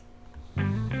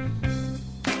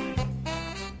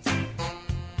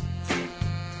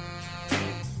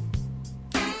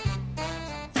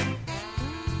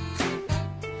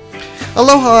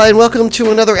Aloha and welcome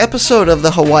to another episode of the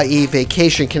Hawaii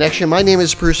Vacation Connection. My name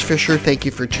is Bruce Fisher. Thank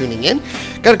you for tuning in.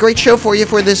 Got a great show for you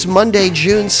for this Monday,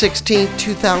 June 16th,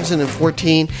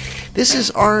 2014. This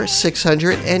is our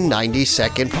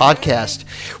 692nd podcast.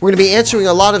 We're going to be answering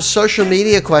a lot of social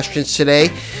media questions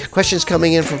today. Questions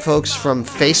coming in from folks from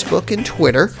Facebook and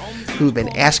Twitter who've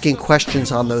been asking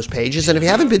questions on those pages. And if you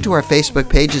haven't been to our Facebook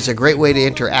page, it's a great way to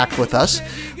interact with us.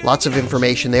 Lots of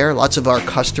information there. Lots of our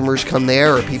customers come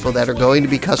there, or people that are going to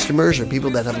be customers, or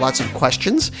people that have lots of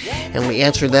questions. And we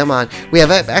answer them on... We have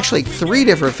actually 3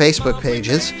 different Facebook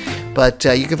pages, but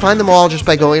you can find them all just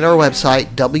by going to our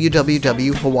website,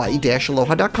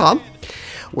 www.hawaii-aloha.com.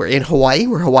 We're in Hawaii.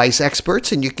 We're Hawaii's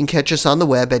experts, and you can catch us on the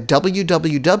web at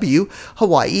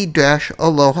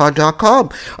www.hawaii-aloha.com.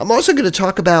 I'm also going to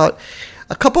talk about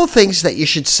a couple of things that you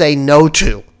should say no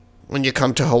to when you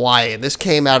come to Hawaii. And this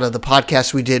came out of the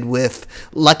podcast we did with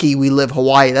Lucky We Live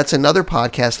Hawaii. That's another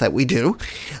podcast that we do.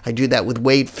 I do that with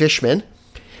Wade Fishman,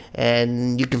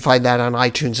 and you can find that on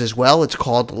iTunes as well. It's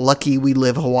called Lucky We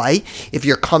Live Hawaii. If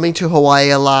you're coming to Hawaii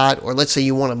a lot, or let's say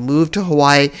you want to move to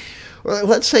Hawaii, or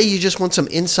let's say you just want some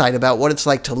insight about what it's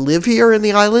like to live here in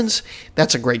the islands,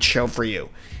 that's a great show for you.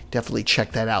 Definitely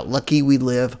check that out. Lucky We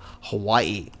Live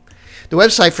Hawaii. The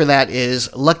website for that is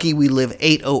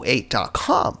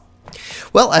luckywelive808.com.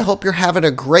 Well, I hope you're having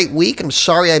a great week. I'm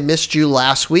sorry I missed you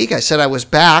last week. I said I was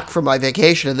back from my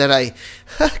vacation, and then I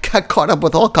got caught up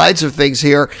with all kinds of things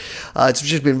here. It's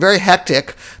just been very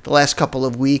hectic the last couple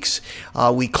of weeks.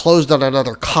 We closed on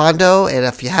another condo, and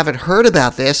if you haven't heard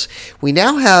about this, we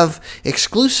now have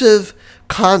exclusive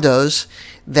condos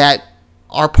that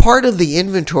are part of the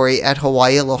inventory at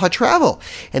Hawaii Aloha Travel.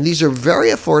 And these are very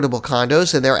affordable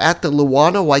condos, and they're at the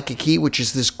Luana Waikiki, which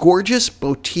is this gorgeous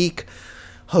boutique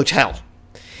hotel.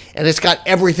 And it's got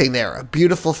everything there. A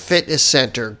beautiful fitness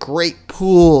center, great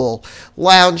pool,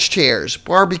 lounge chairs,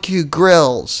 barbecue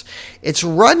grills. It's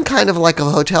run kind of like a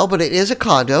hotel, but it is a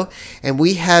condo. And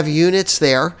we have units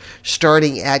there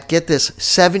starting at, get this,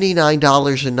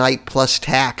 $79 a night plus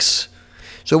tax.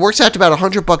 So it works out to about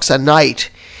 $100 a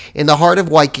night in the heart of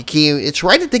Waikiki. It's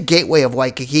right at the gateway of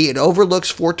Waikiki. It overlooks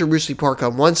Fort DeRussy Park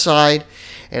on one side,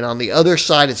 and on the other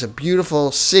side, it's a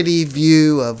beautiful city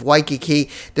view of Waikiki.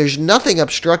 There's nothing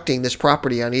obstructing this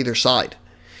property on either side.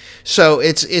 So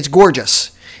it's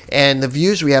gorgeous. And the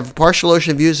views, we have partial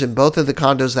ocean views in both of the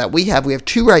condos that we have. We have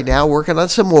 2 right now, working on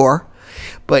some more.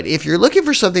 But if you're looking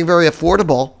for something very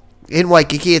affordable in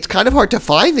Waikiki, it's kind of hard to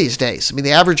find these days. I mean,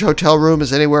 the average hotel room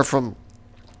is anywhere from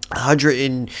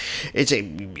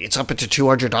it's up to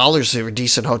 $200 for a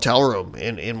decent hotel room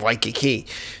in Waikiki.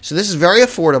 So this is very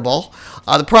affordable.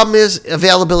 The problem is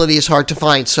availability is hard to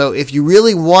find. So if you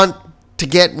really want to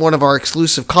get one of our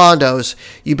exclusive condos,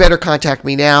 you better contact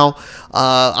me now.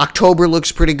 October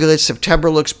looks pretty good.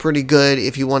 September looks pretty good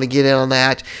if you want to get in on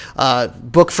that.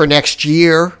 Book for next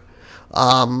year,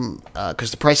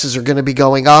 because the prices are going to be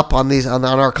going up on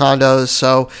our condos.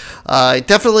 So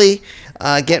definitely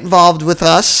get involved with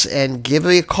us and give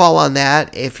me a call on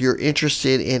that if you're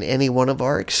interested in any one of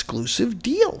our exclusive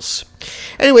deals.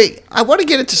 Anyway, I want to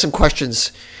get into some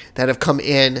questions that have come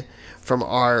in from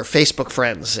our Facebook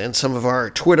friends and some of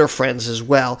our Twitter friends as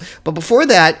well. But before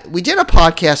that, we did a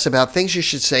podcast about things you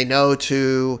should say no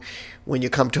to when you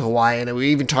come to Hawaii, and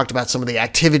we even talked about some of the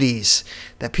activities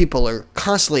that people are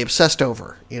constantly obsessed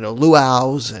over. You know,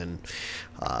 luau's and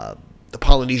the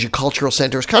Polynesia Cultural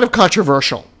Center is kind of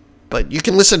controversial. But you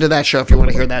can listen to that show if you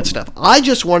want to hear that stuff. I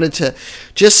just wanted to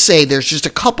say there's just a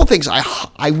couple things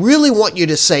I really want you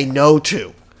to say no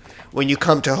to when you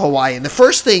come to Hawaii. And the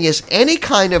first thing is any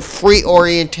kind of free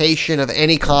orientation of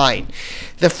any kind.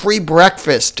 The free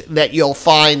breakfast that you'll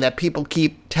find that people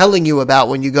keep telling you about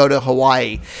when you go to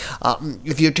Hawaii.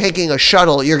 If you're taking a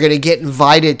shuttle, you're going to get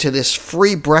invited to this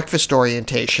free breakfast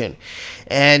orientation.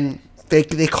 And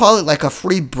they call it like a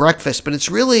free breakfast, but it's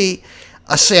really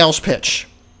a sales pitch.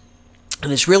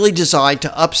 And it's really designed to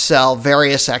upsell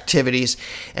various activities,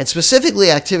 and specifically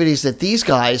activities that these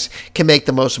guys can make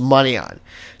the most money on.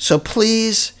 So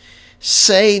please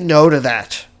say no to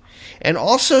that. And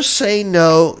also say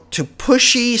no to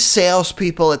pushy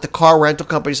salespeople at the car rental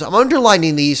companies. I'm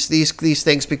underlining these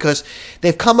things because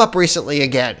they've come up recently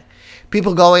again.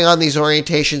 People going on these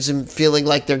orientations and feeling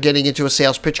like they're getting into a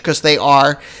sales pitch, because they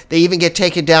are. They even get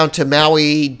taken down to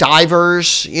Maui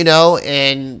divers, you know,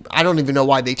 and I don't even know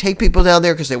why they take people down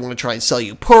there, because they want to try and sell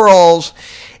you pearls.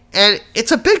 And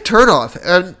it's a big turnoff.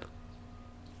 And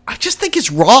I just think it's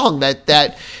wrong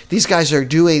that these guys are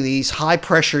doing these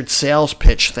high-pressured sales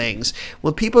pitch things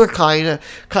when people are kind of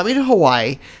coming to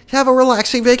Hawaii to have a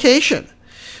relaxing vacation.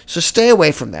 So stay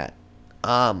away from that.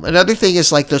 Another thing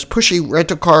is like those pushy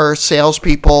rental car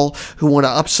salespeople who want to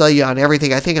upsell you on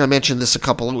everything. I think I mentioned this a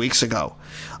couple of weeks ago.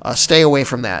 Stay away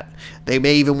from that. They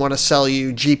may even want to sell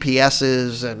you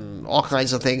GPSs and all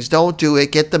kinds of things. Don't do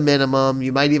it. Get the minimum.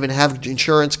 You might even have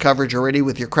insurance coverage already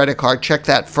with your credit card. Check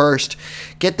that first.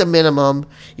 Get the minimum.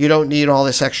 You don't need all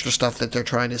this extra stuff that they're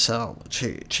trying to sell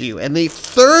to you. And the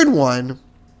third one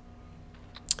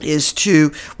is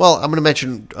I'm going to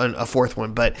mention a fourth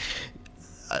one, but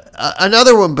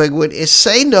another one, big one, is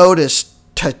say no to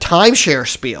timeshare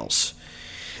spiels.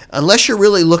 Unless you're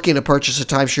really looking to purchase a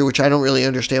timeshare, which I don't really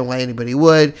understand why anybody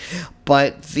would,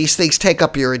 but these things take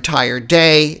up your entire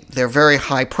day. They're very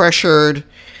high pressured.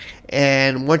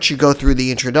 And once you go through the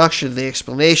introduction, the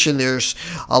explanation, there's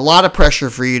a lot of pressure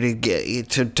for you to get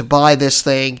to buy this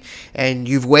thing, and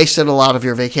you've wasted a lot of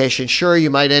your vacation. Sure, you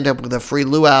might end up with a free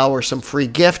luau or some free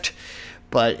gift,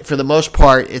 but for the most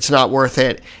part, it's not worth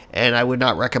it, and I would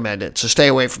not recommend it. So stay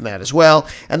away from that as well.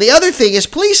 And the other thing is,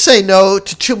 please say no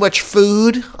to too much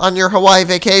food on your Hawaii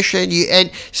vacation.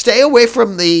 And stay away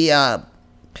from the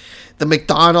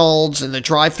McDonald's and the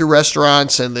drive-through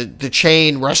restaurants and the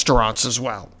chain restaurants as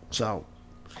well. So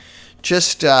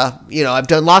just, I've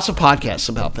done lots of podcasts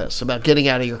about this, about getting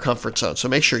out of your comfort zone. So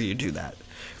make sure you do that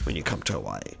when you come to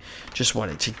Hawaii. Just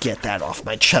wanted to get that off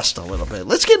my chest a little bit.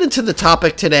 Let's get into the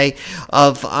topic today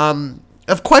of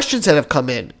questions that have come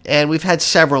in, and we've had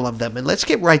several of them, and let's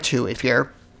get right to it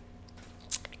here.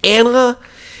 Anna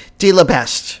De La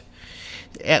Best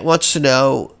wants to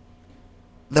know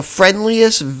the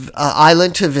friendliest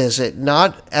island to visit,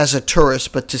 not as a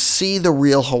tourist, but to see the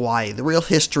real Hawaii, the real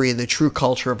history and the true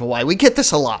culture of Hawaii. We get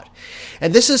this a lot.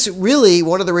 And this is really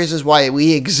one of the reasons why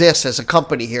we exist as a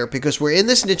company here, because we're in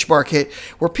this niche market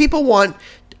where people want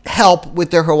help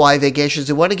with their Hawaii vacations.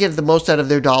 They want to get the most out of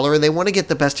their dollar, and they want to get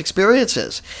the best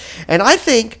experiences. And I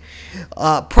think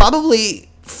probably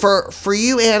for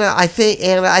you, Anna, I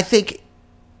think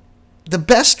the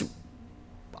best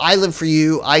island for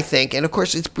you, I think, and of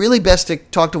course it's really best to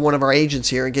talk to one of our agents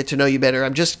here and get to know you better.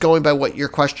 I'm just going by what your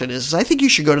question is. I think you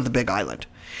should go to the Big Island.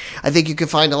 I think you can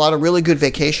find a lot of really good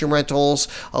vacation rentals,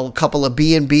 a couple of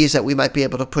B&Bs that we might be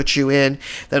able to put you in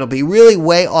that'll be really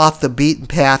way off the beaten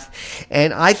path.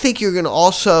 And I think you're going to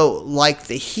also like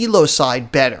the Hilo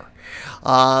side better.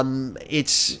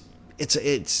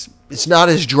 It's not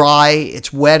as dry,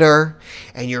 it's wetter,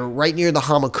 and you're right near the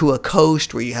Hamakua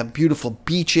coast where you have beautiful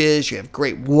beaches, you have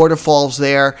great waterfalls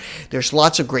there, there's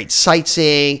lots of great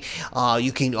sightseeing,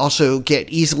 you can also get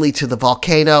easily to the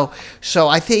volcano. So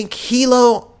I think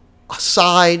Hilo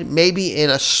side, maybe in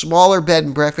a smaller bed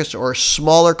and breakfast or a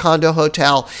smaller condo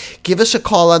hotel. Give us a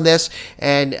call on this,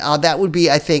 and that would be,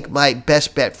 I think, my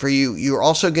best bet for you. You're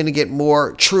also going to get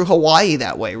more true Hawaii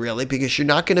that way, really, because you're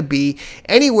not going to be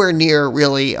anywhere near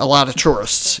really a lot of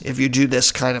tourists if you do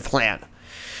this kind of plan.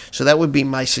 So that would be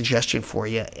my suggestion for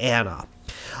you, Anna.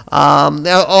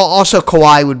 Now, also,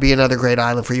 Kauai would be another great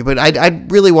island for you, but I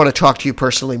really want to talk to you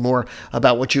personally more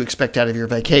about what you expect out of your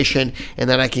vacation, and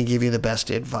then I can give you the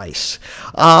best advice.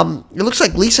 It looks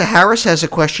like Lisa Harris has a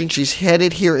question. She's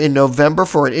headed here in November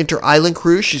for an inter-island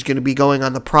cruise. She's going to be going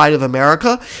on the Pride of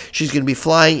America. She's going to be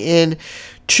flying in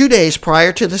 2 days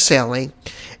prior to the sailing,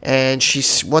 and she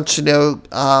wants to know,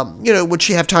 would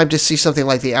she have time to see something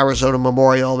like the Arizona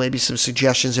Memorial, maybe some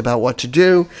suggestions about what to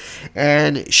do,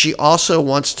 and she also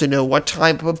wants to know what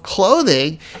type of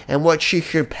clothing and what she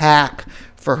should pack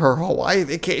for her Hawaii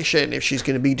vacation if she's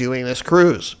going to be doing this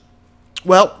cruise.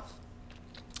 Well,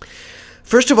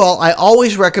 first of all, I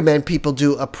always recommend people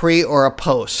do a pre or a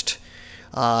post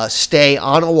stay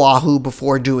on Oahu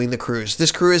before doing the cruise.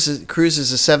 This cruise is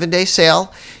a 7-day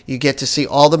sail. You get to see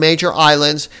all the major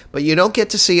islands, but you don't get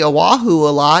to see Oahu a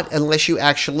lot unless you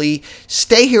actually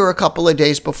stay here a couple of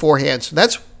days beforehand.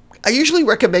 So I usually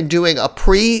recommend doing a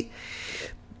pre-stay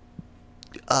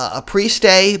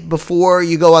before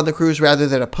you go on the cruise rather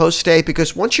than a post-stay,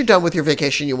 because once you're done with your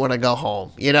vacation, you want to go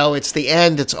home. It's the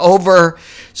end, it's over,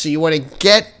 so you want to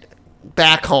get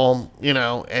back home,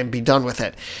 and be done with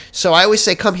it. So I always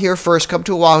say come here first, come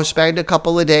to Oahu, spend a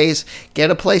couple of days,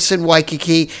 get a place in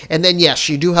Waikiki, and then yes,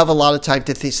 you do have a lot of time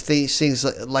to see things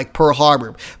like Pearl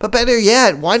Harbor. But better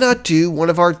yet, why not do one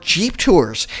of our Jeep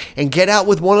tours and get out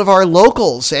with one of our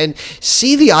locals and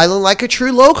see the island like a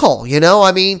true local?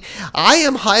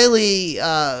 I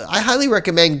highly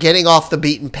recommend getting off the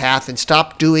beaten path and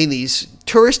stop doing these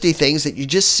touristy things that you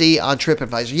just see on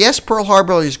TripAdvisor. Yes, Pearl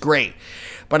Harbor is great,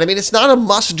 but it's not a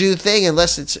must-do thing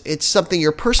unless it's something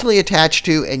you're personally attached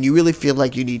to and you really feel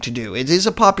like you need to do. It is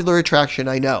a popular attraction,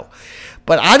 I know,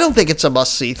 but I don't think it's a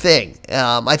must-see thing.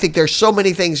 I think there's so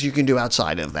many things you can do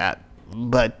outside of that.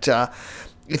 But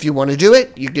if you want to do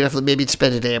it, you can definitely maybe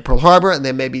spend a day at Pearl Harbor and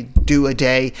then maybe do a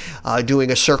day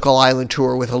doing a Circle Island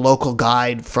tour with a local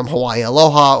guide from Hawaii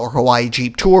Aloha or Hawaii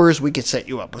Jeep Tours. We could set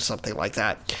you up with something like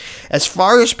that. As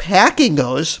far as packing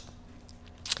goes,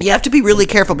 you have to be really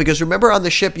careful because remember on the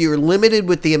ship you're limited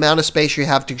with the amount of space you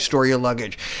have to store your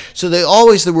luggage. So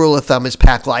the rule of thumb is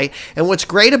pack light. And what's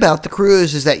great about the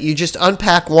cruise is that you just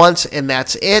unpack once and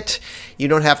that's it. You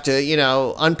don't have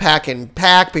to, unpack and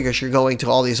pack because you're going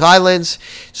to all these islands.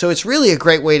 So it's really a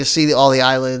great way to see all the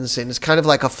islands, and it's kind of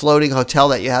like a floating hotel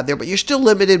that you have there, but you're still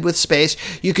limited with space.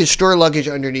 You can store luggage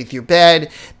underneath your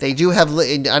bed. They do have,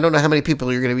 I don't know how many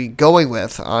people you're going to be going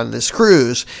with on this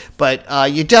cruise,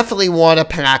 but you definitely want to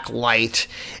pack light.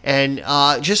 And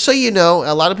just so you know,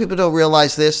 a lot of people don't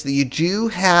realize this, that you do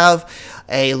have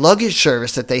a luggage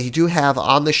service that they do have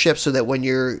on the ship so that when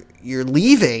you're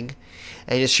leaving,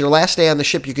 and it's your last day on the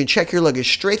ship, you can check your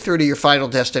luggage straight through to your final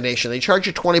destination. They charge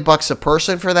you $20 a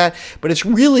person for that, but it's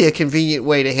really a convenient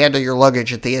way to handle your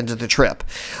luggage at the end of the trip.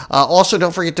 Also,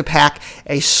 don't forget to pack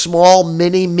a small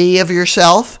mini-me of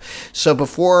yourself. So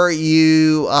before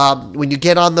you, when you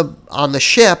get on the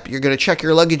ship, you're going to check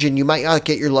your luggage, and you might not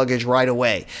get your luggage right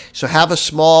away. So have a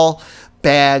small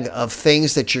bag of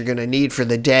things that you're going to need for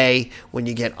the day when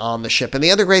you get on the ship. And the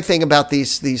other great thing about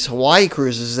these Hawaii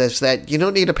cruises is that you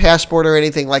don't need a passport or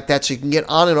anything like that, so you can get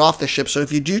on and off the ship. So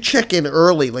if you do check in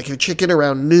early, like you check in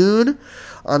around noon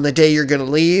on the day you're going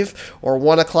to leave, or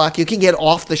 1 o'clock, you can get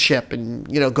off the ship and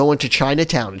go into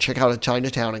Chinatown and check out a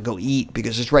Chinatown and go eat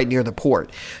because it's right near the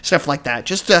port. Stuff like that.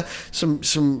 Just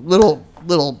some little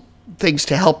things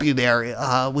to help you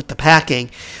there with the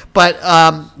packing. But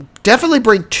definitely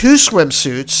bring 2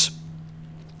 swimsuits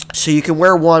so you can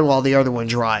wear one while the other one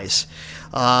dries.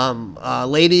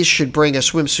 Ladies should bring a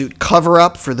swimsuit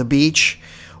cover-up for the beach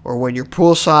or when you're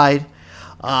poolside.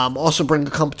 Also bring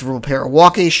a comfortable pair of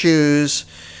walking shoes.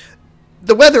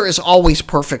 The weather is always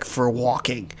perfect for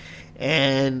walking,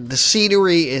 and the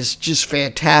scenery is just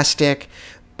fantastic.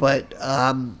 But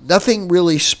nothing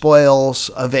really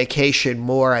spoils a vacation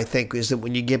more, I think, is that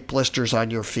when you get blisters on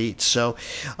your feet. So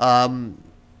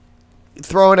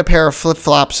throw in a pair of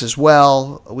flip-flops as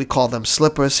well. We call them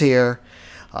slippers here.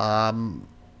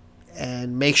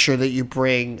 And make sure that you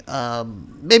bring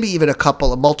maybe even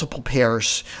multiple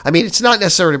pairs. I mean, it's not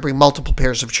necessary to bring multiple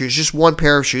pairs of shoes. Just one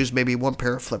pair of shoes, maybe one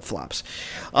pair of flip-flops.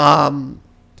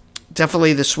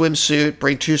 Definitely the swimsuit.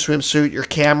 Bring 2 swimsuit, your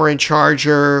camera and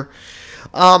charger.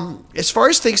 As far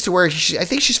as things to wear, I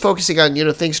think she's focusing on,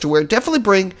 things to wear. Definitely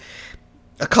bring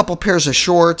a couple pairs of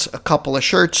shorts, a couple of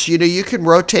shirts. You can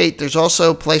rotate. There's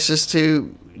also places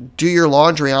to do your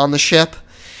laundry on the ship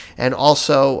and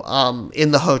also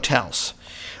in the hotels.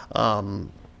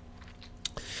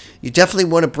 You definitely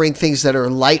want to bring things that are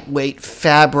lightweight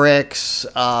fabrics,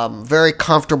 very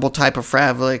comfortable type of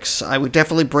fabrics. I would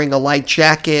definitely bring a light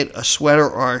jacket, a sweater,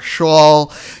 or a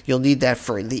shawl. You'll need that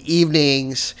for in the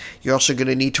evenings. You're also going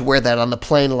to need to wear that on the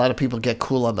plane. A lot of people get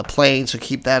cool on the plane, so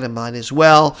keep that in mind as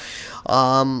well.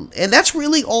 And that's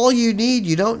really all you need.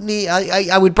 You don't need...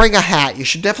 I would bring a hat. You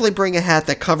should definitely bring a hat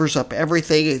that covers up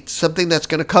everything. It's something that's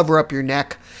going to cover up your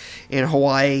neck in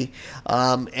Hawaii.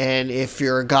 And if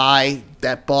you're a guy,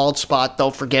 that bald spot,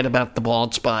 don't forget about the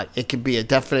bald spot. It can be a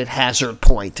definite hazard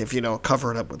point if you don't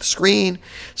cover it up with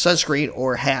sunscreen,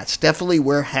 or hats. Definitely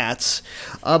wear hats.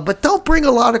 But don't bring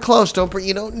a lot of clothes.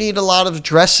 You don't need a lot of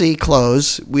dressy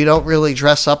clothes. We don't really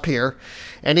dress up here.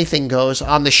 Anything goes.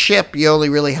 On the ship, you only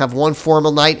really have one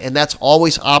formal night, and that's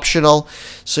always optional.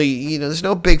 So, there's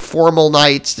no big formal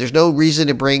nights. There's no reason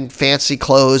to bring fancy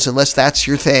clothes unless that's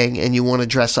your thing and you want to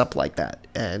dress up like that.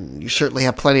 And you certainly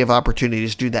have plenty of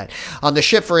opportunities to do that. On the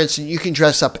ship, for instance, you can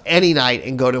dress up any night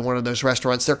and go to one of those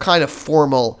restaurants. They're kind of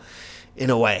formal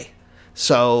in a way.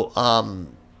 So,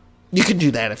 you can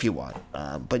do that if you want,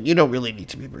 but you don't really need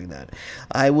to be bringing that.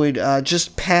 I would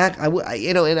just pack. I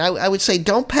would say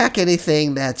don't pack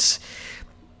anything that's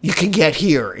you can get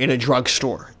here in a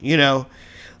drugstore.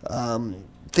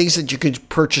 Things that you can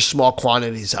purchase small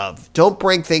quantities of. Don't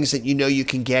bring things that you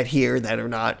can get here that are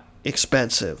not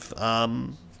expensive,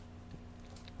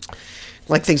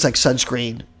 like things like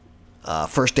sunscreen,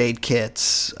 first aid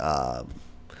kits, and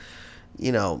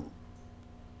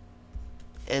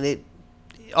it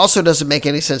also doesn't make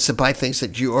any sense to buy things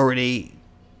that you already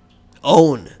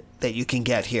own that you can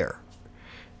get here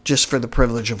just for the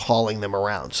privilege of hauling them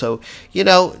around. So, do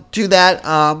that.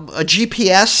 A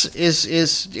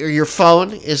GPS or your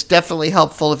phone is definitely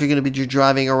helpful if you're going to be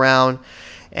driving around.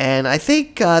 And I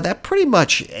think that's pretty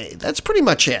much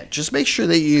it. Just make sure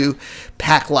that you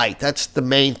pack light. That's the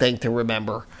main thing to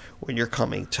remember when you're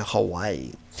coming to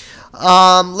Hawaii.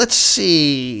 Let's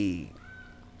see.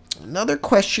 Another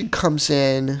question comes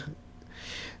in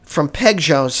from Peg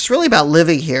Jones. It's really about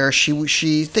living here.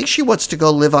 She thinks she wants to go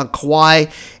live on Kauai,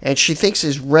 and she thinks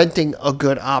is renting a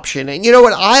good option. And you know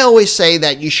what? I always say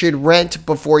that you should rent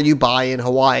before you buy in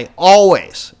Hawaii.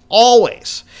 Always.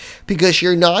 Always. Because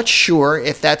you're not sure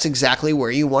if that's exactly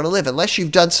where you want to live. Unless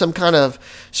you've done some kind of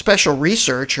special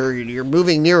research or you're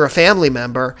moving near a family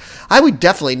member, I would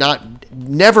definitely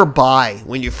never buy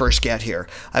when you first get here.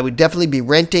 I would definitely be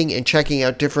renting and checking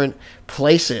out different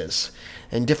places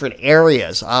and different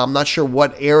areas. I'm not sure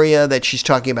what area that she's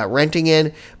talking about renting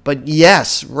in, but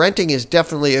yes, renting is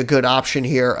definitely a good option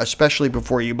here, especially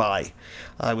before you buy.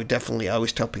 I would definitely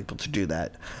always tell people to do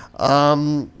that.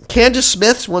 Candace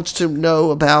Smith wants to know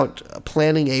about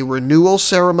planning a renewal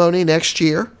ceremony next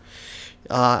year,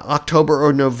 October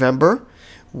or November,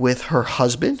 with her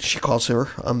husband. She calls her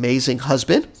amazing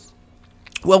husband.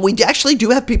 Well, we actually do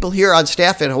have people here on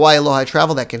staff at Hawaii Aloha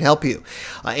Travel that can help you.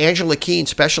 Angela Keene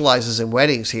specializes in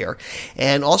weddings here.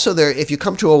 And also, if you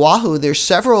come to Oahu, there's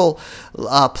several,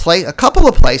 a couple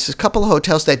of places, a couple of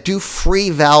hotels that do free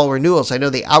vow renewals. I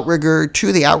know the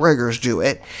Outriggers do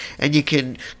it. And you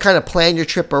can kind of plan your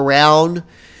trip around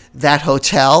that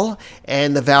hotel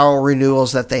and the vow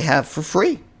renewals that they have for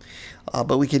free.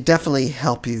 But we can definitely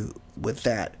help you with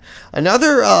that.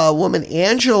 Another woman,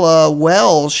 Angela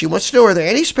Wells, she wants to know, are there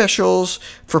any specials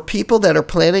for people that are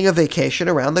planning a vacation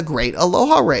around the Great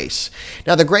Aloha Race?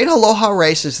 Now, the Great Aloha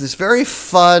Race is this very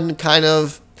fun kind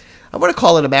of, I want to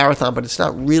call it a marathon, but it's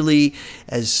not really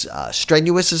as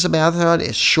strenuous as a marathon.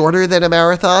 It's shorter than a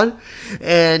marathon,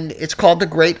 and it's called the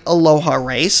Great Aloha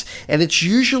Race, and it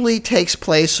usually takes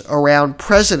place around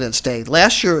President's Day.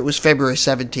 Last year, it was February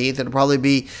 17th, and it'll probably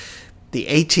be the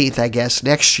 18th, I guess,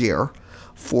 next year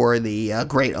for the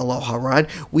Great Aloha Run.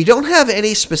 We don't have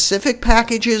any specific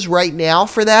packages right now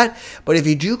for that, but if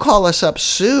you do call us up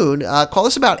soon, call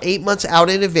us about 8 months out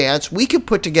in advance, we can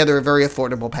put together a very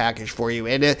affordable package for you.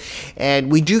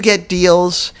 And we do get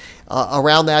deals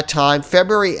around that time.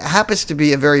 February happens to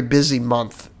be a very busy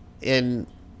month in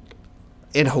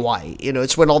Hawaii. You know,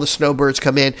 it's when all the snowbirds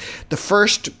come in. The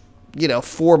first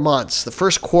 4 months, the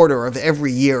first quarter of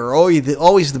every year are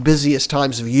always the busiest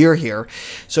times of year here.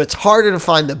 So it's harder to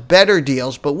find the better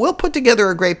deals, but we'll put together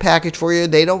a great package for you.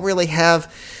 They don't really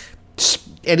have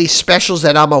any specials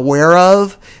that I'm aware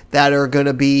of that are going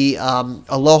to be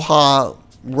Aloha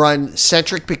Run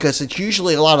centric, because it's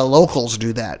usually a lot of locals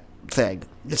do that thing.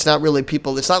 It's not really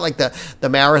people, it's not like the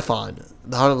marathon.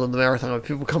 The Honolulu Marathon,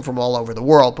 people come from all over the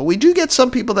world, but we do get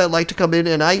some people that like to come in,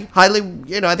 and I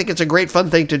think it's a great fun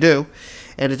thing to do,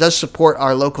 and it does support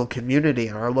our local community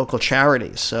and our local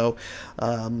charities. So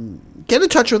get in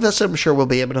touch with us, and I'm sure we'll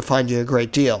be able to find you a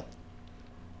great deal.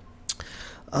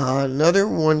 Another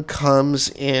one comes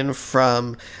in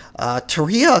from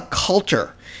Taria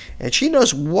Coulter, and she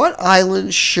knows, what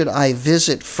islands should I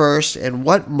visit first, and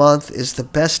what month is the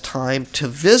best time to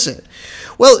visit?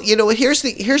 Well, here's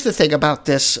the thing about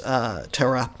this,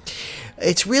 Tara.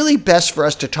 It's really best for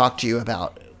us to talk to you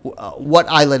about what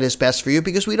island is best for you,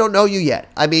 because we don't know you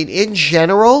yet. I mean, in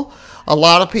general, a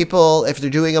lot of people, if they're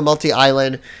doing a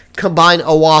multi-island, combine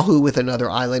Oahu with another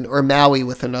island, or Maui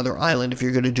with another island if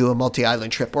you're going to do a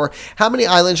multi-island trip. Or how many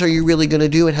islands are you really going to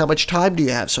do, and how much time do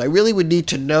you have? So I really would need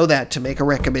to know that to make a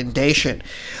recommendation.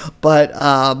 But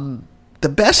the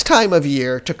best time of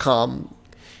year to come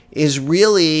is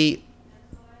really,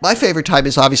 my favorite time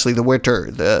is obviously the winter,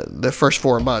 the first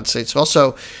 4 months. It's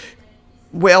also,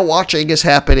 whale watching is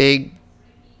happening.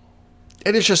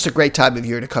 And it's just a great time of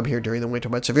year to come here during the winter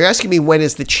months. If you're asking me when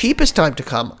is the cheapest time to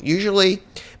come, usually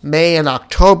May and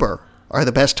October are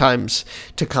the best times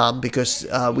to come, because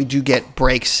we do get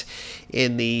breaks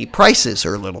in the prices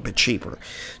are a little bit cheaper.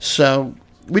 So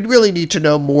we'd really need to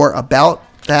know more about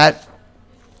that.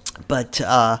 But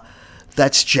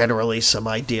that's generally some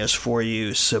ideas for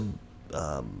you.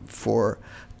 For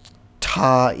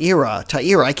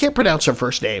Tahira, I can't pronounce her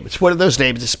first name. It's one of those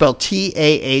names. It's spelled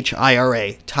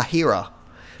Tahira. Tahira.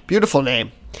 Beautiful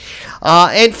name.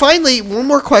 And finally, one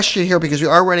more question here, because we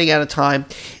are running out of time,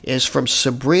 is from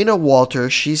Sabrina Walter.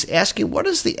 She's asking, what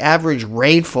is the average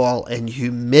rainfall and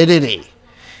humidity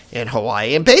in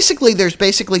Hawaii? And there's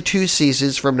basically 2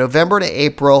 seasons, from November to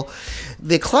April.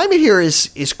 The climate here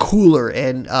is cooler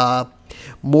and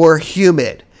more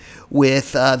humid,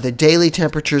 with the daily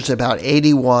temperatures about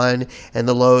 81 and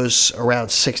the lows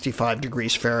around 65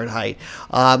 degrees Fahrenheit.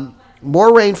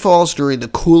 More rainfalls during the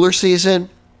cooler season,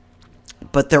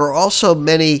 but there are also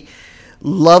many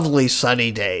lovely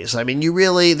sunny days. I mean,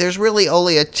 there's really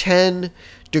only a 10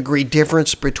 degree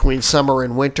difference between summer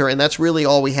and winter, and that's really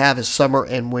all we have is summer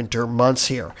and winter months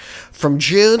here. From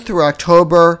June through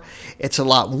October, it's a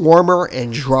lot warmer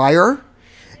and drier,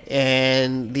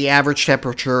 and the average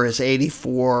temperature is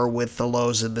 84 with the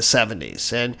lows in the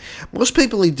 70s. And most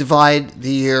people divide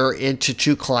the year into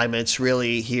two climates.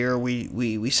 Really, here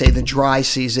we say the dry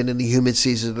season and the humid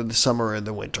season, and the summer and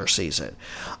the winter season.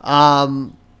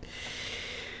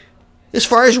 As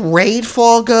far as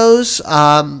rainfall goes,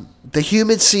 the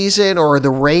humid season or the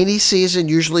rainy season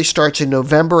usually starts in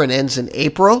November and ends in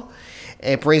April.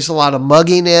 It brings a lot of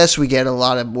mugginess. We get a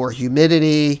lot of more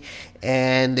humidity,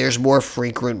 and there's more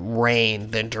frequent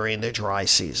rain than during the dry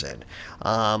season.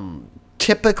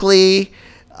 Typically,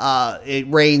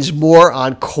 it rains more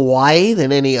on Kauai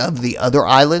than any of the other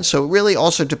islands, so it really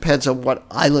also depends on what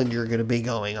island you're going to be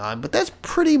going on. But that's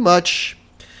pretty much...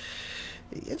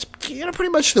 It's pretty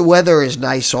much the weather is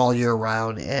nice all year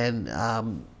round,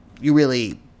 and you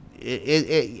really,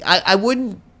 I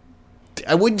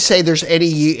wouldn't say there's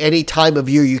any time of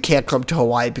year you can't come to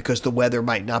Hawaii because the weather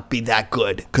might not be that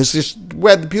good, because there's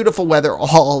beautiful weather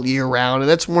all year round, and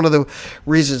that's one of the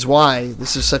reasons why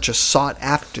this is such a sought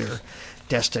after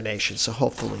destination. So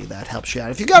hopefully that helps you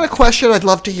out. If you got a question, I'd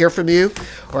love to hear from you,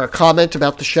 or a comment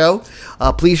about the show.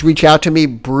 Please reach out to me,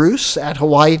 Bruce at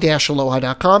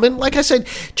Hawaii-Aloha.com. And like I said,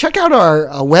 check out our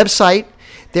website.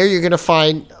 There you're going to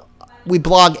find, we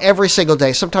blog every single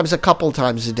day, sometimes a couple of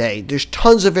times a day. There's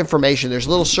tons of information. There's a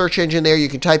little search engine there. You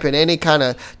can type in any kind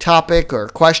of topic or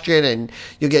question, and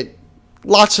you'll get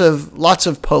lots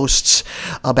of posts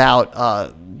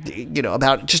about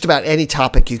about just about any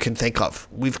topic you can think of.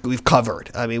 We've covered.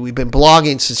 I mean, we've been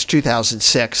blogging since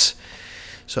 2006,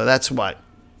 so that's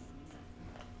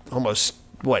almost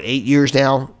 8 years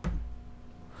now,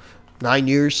 9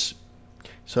 years.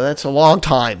 So that's a long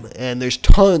time, and there's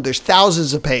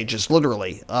thousands of pages,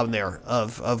 literally, on there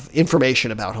of information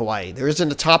about Hawaii. There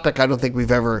isn't a topic I don't think we've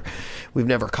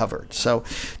never covered. So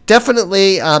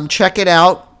definitely check it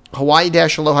out.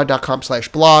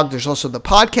 Hawaii-Aloha.com/blog. There's also the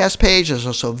podcast page. There's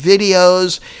also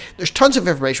videos. There's tons of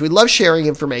information. We love sharing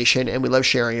information, and we love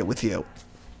sharing it with you.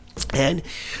 And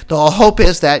the hope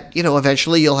is that,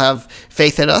 eventually you'll have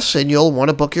faith in us and you'll want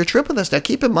to book your trip with us. Now,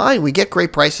 keep in mind, we get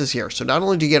great prices here. So not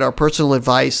only do you get our personal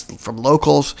advice from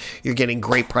locals, you're getting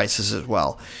great prices as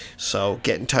well. So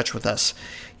get in touch with us.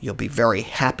 You'll be very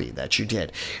happy that you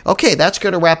did. Okay, that's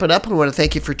going to wrap it up. I want to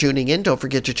thank you for tuning in. Don't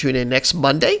forget to tune in next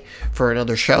Monday for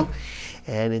another show.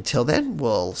 And until then,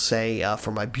 we'll say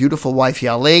for my beautiful wife,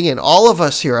 Yaling, and all of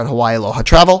us here at Hawaii Aloha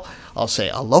Travel, I'll say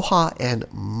aloha and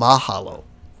mahalo.